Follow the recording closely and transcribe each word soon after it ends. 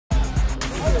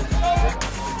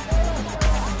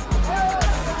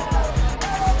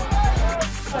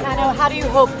How do you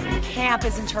hope camp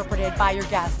is interpreted by your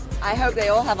guests? I hope they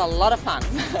all have a lot of fun.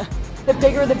 The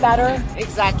bigger the better?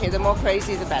 Exactly, the more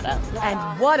crazy the better.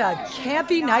 And what a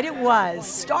campy night it was,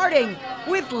 starting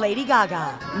with Lady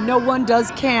Gaga. No one does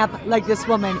camp like this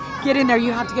woman. Get in there,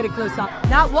 you have to get a close up.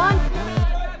 Not one,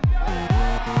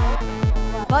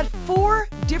 but 4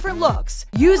 different looks,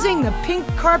 using the pink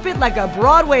carpet like a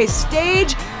Broadway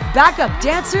stage, backup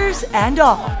dancers and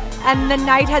all. And the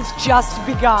night has just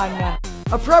begun.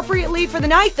 Appropriately for the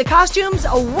night, the costumes,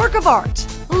 a work of art,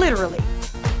 literally.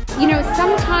 You know,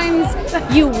 sometimes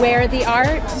you wear the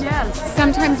art, Yes.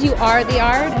 sometimes you are the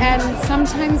art, and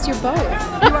sometimes you're both.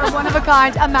 You are one of a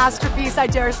kind, a masterpiece, I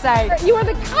dare say. You are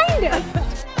the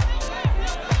kindest.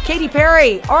 Katy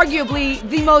Perry, arguably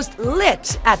the most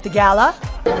lit at the gala. I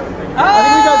think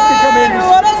you guys can come in. I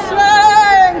wanna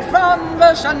swing from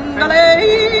the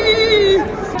chandelier.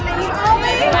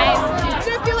 My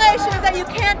stipulation is that you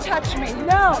can't touch me.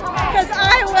 No. Because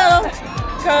I will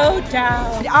go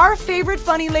down. Our favorite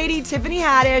funny lady, Tiffany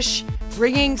Haddish,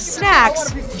 bringing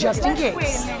snacks just in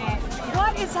case.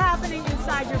 What is happening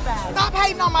inside your bag? Stop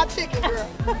hating on my chicken, girl.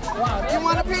 You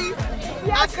want a piece?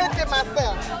 I cooked it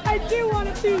myself. I do want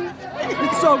a piece.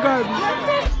 It's so good.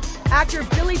 Actor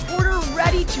Billy Porter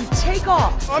ready to take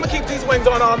off. I'm gonna keep these wings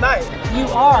on all night. You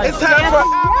are. It's time for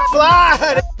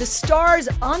fly. The stars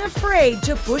unafraid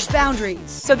to push boundaries.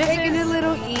 So this Taking it a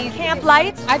little easy. Camp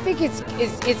Lights. I think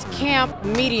it's camp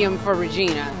medium for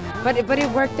Regina, but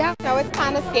it worked out. No, it's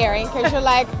kind of scary because you're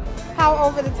like, how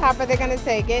over the top are they going to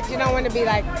take it? You don't want to be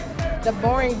like the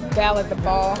boring belle at the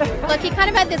ball. Look, he kind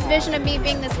of had this vision of me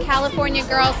being this California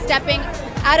girl stepping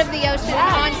out of the ocean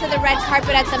and onto the red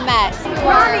carpet at the Met.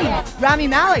 Rami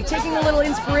Malek taking a little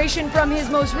inspiration from his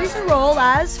most recent role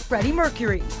as Freddie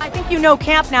Mercury. I think you know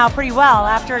camp now pretty well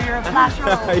after your last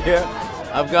role.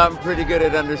 Yeah, I've gotten pretty good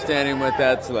at understanding what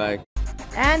that's like.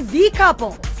 And the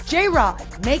couple, J-Rod,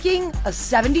 making a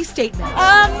 70s statement.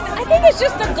 I think it's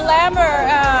just the glamour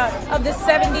of the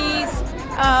 70s.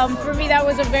 For me, that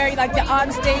was a very, like, the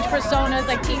on-stage personas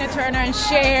like Tina Turner and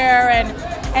Cher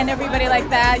and everybody like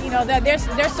that. You know, there's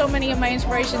so many of my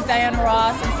inspirations, Diana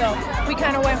Ross, and so we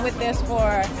kind of went with this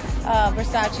for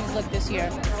Versace's look this year.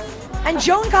 And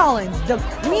Joan Collins, the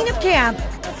queen of camp,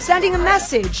 sending a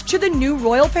message to the new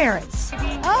royal parents.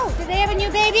 Oh, do they have a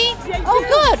new baby? Oh,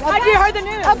 good. I heard the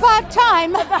news. About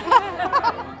time.